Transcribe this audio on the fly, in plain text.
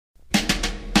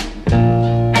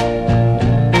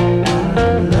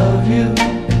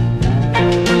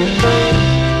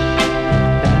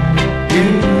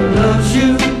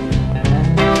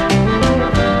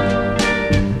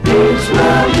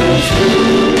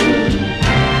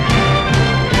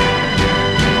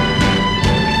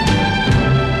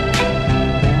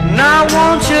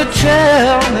you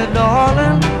tell me,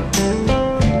 darling,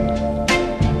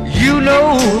 you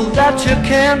know that you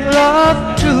can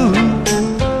love too?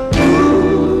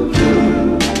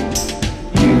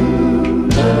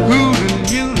 Who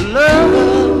do you love?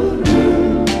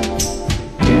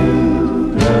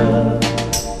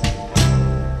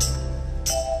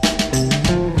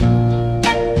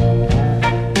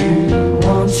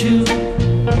 You,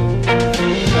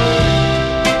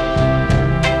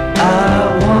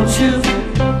 I want you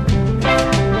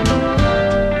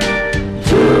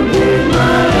to be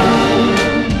my own.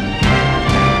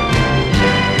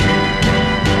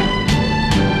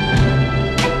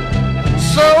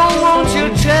 So won't you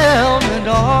tell me,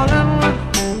 darling,